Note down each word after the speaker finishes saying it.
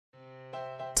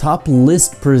Top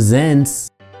List presents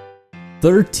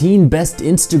 13 best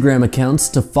Instagram accounts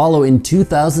to follow in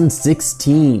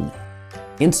 2016.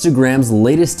 Instagram's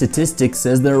latest statistics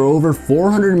says there are over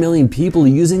 400 million people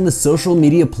using the social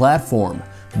media platform.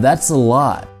 That's a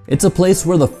lot. It's a place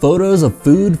where the photos of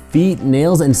food, feet,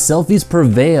 nails, and selfies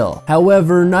prevail.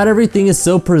 However, not everything is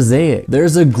so prosaic.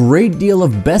 There's a great deal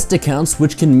of best accounts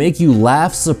which can make you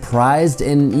laugh, surprised,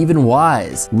 and even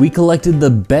wise. We collected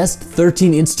the best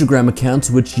 13 Instagram accounts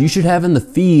which you should have in the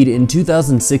feed in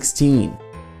 2016.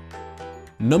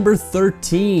 Number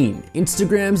 13,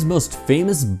 Instagram's most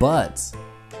famous butts.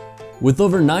 With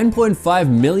over 9.5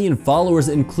 million followers,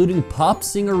 including pop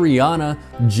singer Rihanna,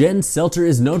 Jen Selter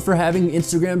is known for having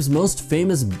Instagram's most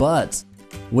famous butts.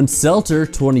 When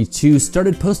Selter, 22,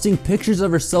 started posting pictures of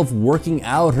herself working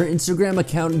out, her Instagram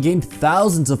account gained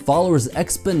thousands of followers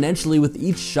exponentially with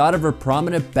each shot of her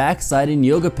prominent backside in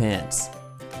yoga pants.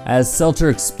 As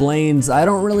Selter explains, "I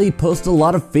don't really post a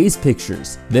lot of face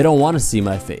pictures. They don't want to see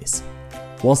my face."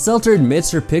 While Selter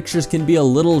admits her pictures can be a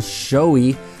little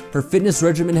showy, her fitness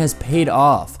regimen has paid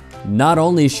off. Not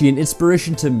only is she an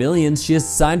inspiration to millions, she has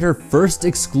signed her first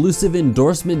exclusive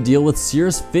endorsement deal with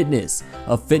Cirrus Fitness,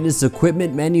 a fitness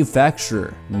equipment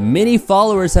manufacturer. Many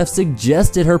followers have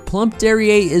suggested her plump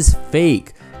derriere is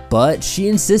fake, but she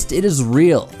insists it is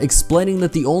real, explaining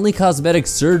that the only cosmetic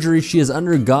surgery she has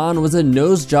undergone was a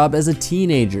nose job as a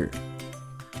teenager.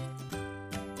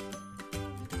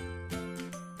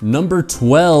 Number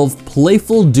 12,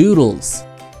 Playful Doodles.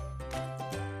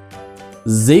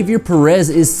 Xavier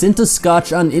Perez is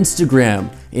Scotch on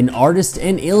Instagram, an artist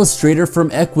and illustrator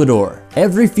from Ecuador.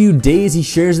 Every few days he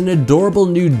shares an adorable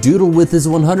new doodle with his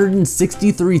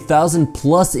 163,000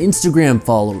 plus Instagram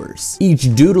followers.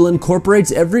 Each doodle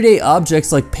incorporates everyday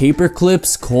objects like paper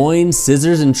clips, coins,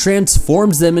 scissors, and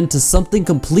transforms them into something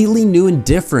completely new and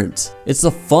different. It's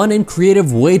a fun and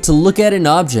creative way to look at an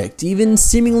object, even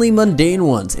seemingly mundane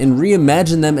ones, and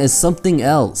reimagine them as something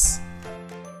else.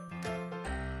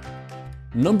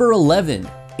 Number 11,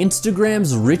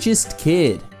 Instagram's richest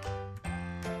kid.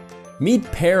 Meet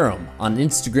Param. On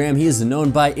Instagram, he is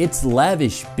known by "It's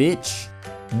lavish, bitch."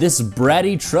 This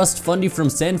bratty trust fundy from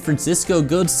San Francisco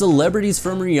goads celebrities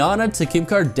from Rihanna to Kim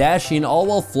Kardashian, all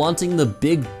while flaunting the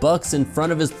big bucks in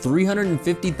front of his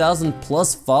 350,000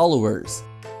 plus followers.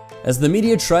 As the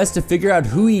media tries to figure out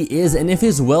who he is and if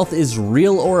his wealth is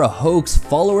real or a hoax,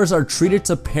 followers are treated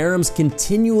to Param's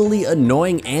continually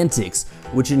annoying antics,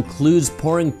 which includes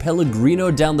pouring Pellegrino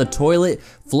down the toilet,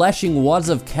 flashing wads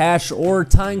of cash, or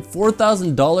tying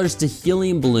 $4,000 to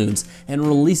helium balloons and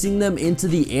releasing them into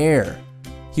the air.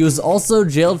 He was also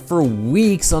jailed for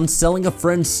weeks on selling a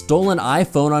friend's stolen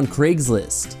iPhone on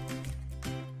Craigslist.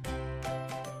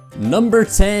 Number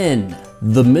 10,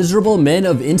 the miserable men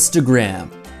of Instagram.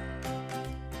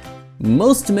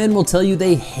 Most men will tell you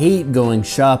they hate going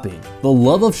shopping. The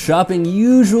love of shopping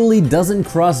usually doesn't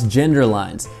cross gender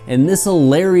lines, and this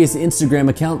hilarious Instagram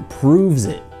account proves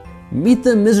it. Meet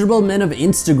the miserable men of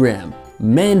Instagram.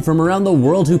 Men from around the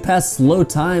world who pass slow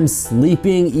times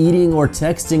sleeping, eating, or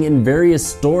texting in various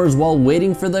stores while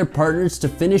waiting for their partners to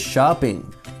finish shopping.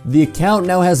 The account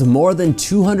now has more than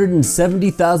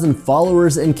 270,000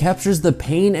 followers and captures the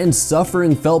pain and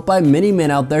suffering felt by many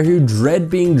men out there who dread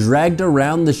being dragged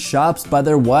around the shops by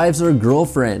their wives or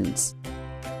girlfriends.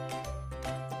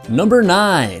 Number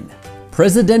 9,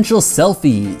 presidential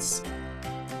selfies.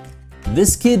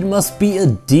 This kid must be a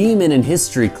demon in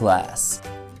history class.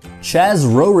 Chaz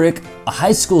Rorick, a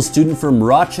high school student from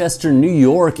Rochester, New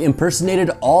York, impersonated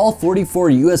all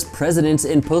 44 US presidents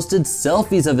and posted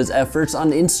selfies of his efforts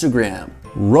on Instagram.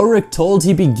 Rorick told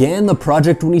he began the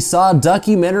project when he saw a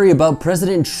documentary about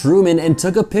President Truman and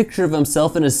took a picture of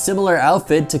himself in a similar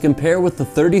outfit to compare with the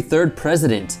 33rd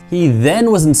president. He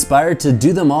then was inspired to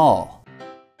do them all.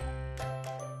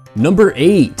 Number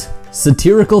 8,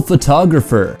 satirical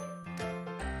photographer.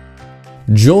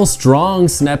 Joel Strong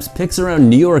snaps pics around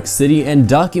New York City and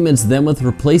documents them with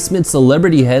replacement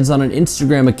celebrity heads on an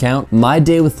Instagram account, My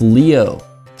Day with Leo.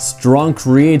 Strong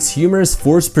creates humorous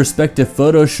forced perspective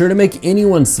photos sure to make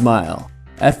anyone smile.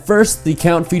 At first, the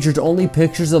account featured only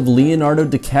pictures of Leonardo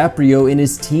DiCaprio in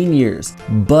his teen years,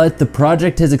 but the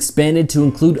project has expanded to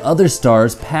include other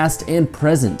stars, past and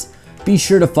present. Be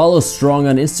sure to follow Strong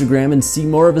on Instagram and see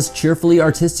more of his cheerfully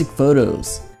artistic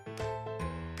photos.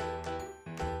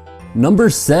 Number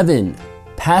 7,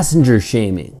 passenger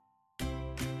shaming.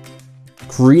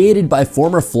 Created by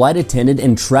former flight attendant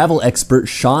and travel expert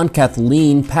Sean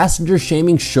Kathleen, passenger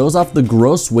shaming shows off the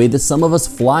gross way that some of us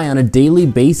fly on a daily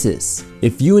basis.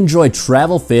 If you enjoy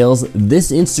travel fails,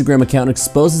 this Instagram account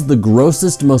exposes the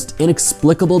grossest, most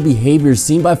inexplicable behaviors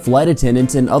seen by flight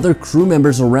attendants and other crew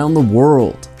members around the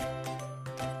world.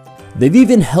 They've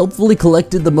even helpfully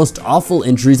collected the most awful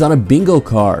entries on a bingo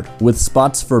card, with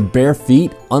spots for bare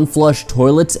feet, unflushed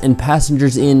toilets, and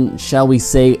passengers in, shall we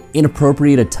say,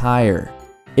 inappropriate attire.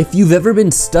 If you've ever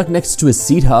been stuck next to a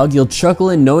seat hog, you'll chuckle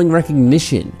in knowing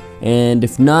recognition, and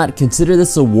if not, consider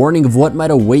this a warning of what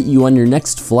might await you on your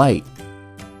next flight.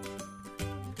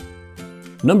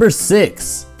 Number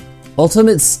 6.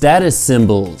 Ultimate status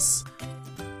symbols.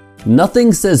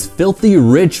 Nothing says filthy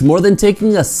rich more than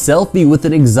taking a selfie with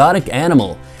an exotic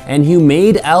animal, and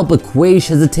Humaid Al-Bakwash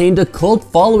has attained a cult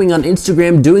following on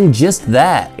Instagram doing just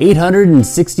that.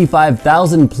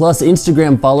 865,000 plus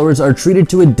Instagram followers are treated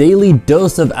to a daily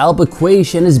dose of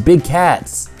Al-Bakwash and his big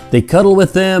cats. They cuddle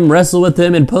with him, wrestle with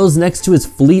him, and pose next to his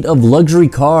fleet of luxury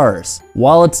cars.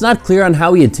 While it's not clear on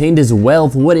how he attained his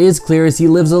wealth, what is clear is he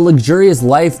lives a luxurious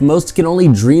life most can only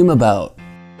dream about.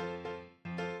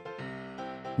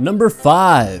 Number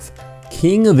 5.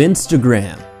 King of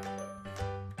Instagram.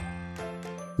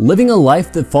 Living a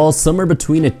life that falls somewhere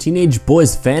between a teenage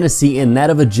boy's fantasy and that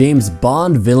of a James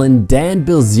Bond villain, Dan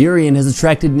Bilzerian has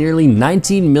attracted nearly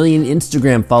 19 million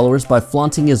Instagram followers by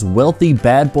flaunting his wealthy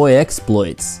bad boy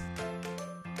exploits.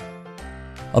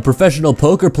 A professional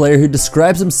poker player who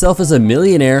describes himself as a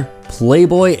millionaire,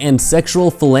 playboy, and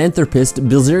sexual philanthropist,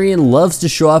 Bilzerian loves to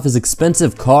show off his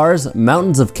expensive cars,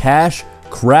 mountains of cash,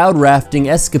 crowd rafting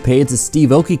escapades at Steve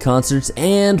Aoki concerts,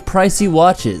 and pricey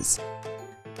watches.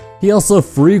 He also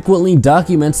frequently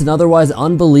documents an otherwise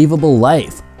unbelievable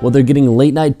life, whether getting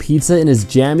late night pizza in his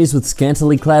jammies with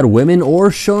scantily clad women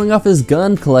or showing off his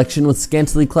gun collection with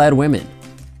scantily clad women.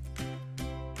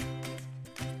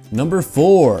 Number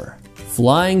 4.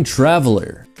 Flying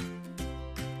Traveler.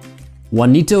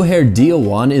 Juanito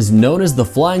Herdiawan is known as the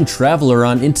Flying Traveler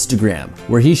on Instagram,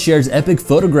 where he shares epic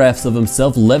photographs of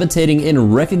himself levitating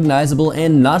in recognizable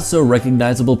and not so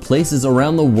recognizable places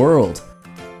around the world.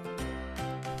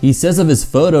 He says of his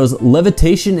photos,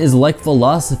 "Levitation is like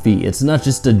philosophy. It's not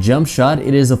just a jump shot,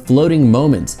 it is a floating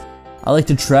moment. I like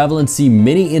to travel and see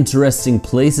many interesting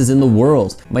places in the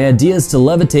world. My idea is to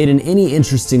levitate in any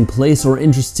interesting place or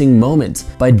interesting moment.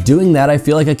 By doing that, I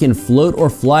feel like I can float or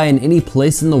fly in any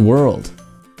place in the world."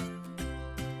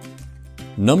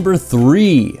 Number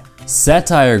 3.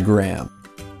 Satiregram.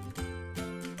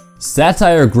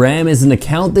 Satiregram is an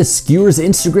account that skewers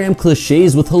Instagram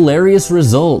cliches with hilarious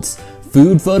results.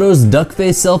 Food photos,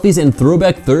 duckface selfies, and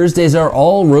throwback Thursdays are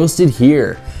all roasted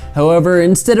here. However,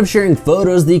 instead of sharing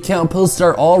photos, the account posts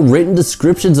are all written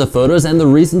descriptions of photos and the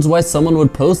reasons why someone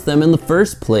would post them in the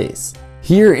first place.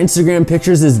 Here, Instagram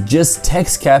pictures is just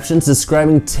text captions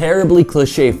describing terribly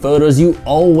cliche photos you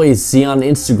always see on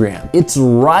Instagram. It's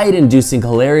riot-inducing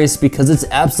hilarious because it's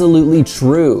absolutely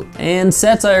true, and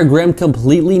Satiregram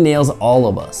completely nails all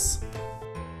of us.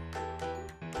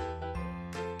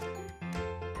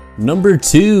 Number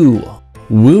 2.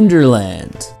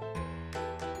 Wonderland.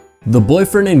 The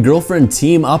boyfriend and girlfriend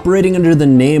team operating under the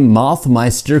name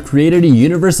Mothmeister created a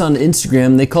universe on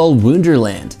Instagram they call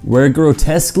Wonderland, where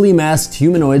grotesquely masked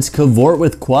humanoids cavort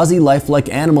with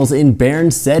quasi-lifelike animals in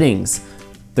barren settings.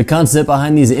 The concept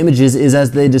behind these images is, as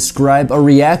they describe, a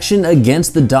reaction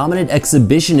against the dominant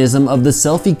exhibitionism of the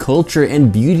selfie culture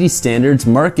and beauty standards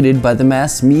marketed by the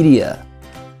mass media.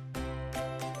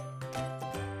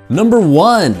 Number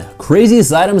 1.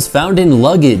 Craziest items found in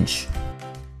luggage.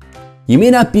 You may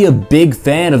not be a big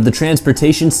fan of the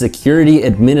Transportation Security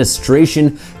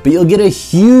Administration, but you'll get a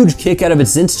huge kick out of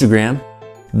its Instagram.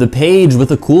 The page,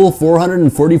 with a cool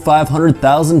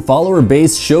 445,000 follower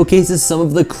base, showcases some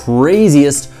of the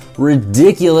craziest,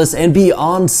 ridiculous, and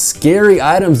beyond scary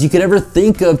items you could ever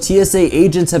think of TSA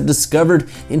agents have discovered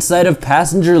inside of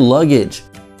passenger luggage.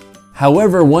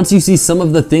 However, once you see some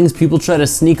of the things people try to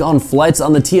sneak on flights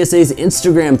on the TSA's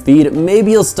Instagram feed, maybe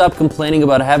you'll stop complaining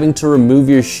about having to remove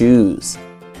your shoes.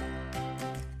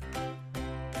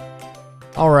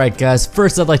 Alright guys,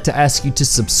 first I'd like to ask you to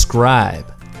subscribe.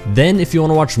 Then if you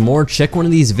want to watch more, check one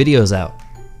of these videos out.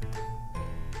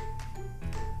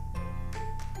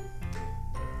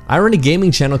 I run a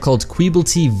gaming channel called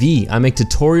QuibleTV. I make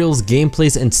tutorials,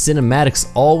 gameplays, and cinematics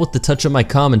all with the touch of my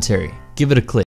commentary. Give it a click.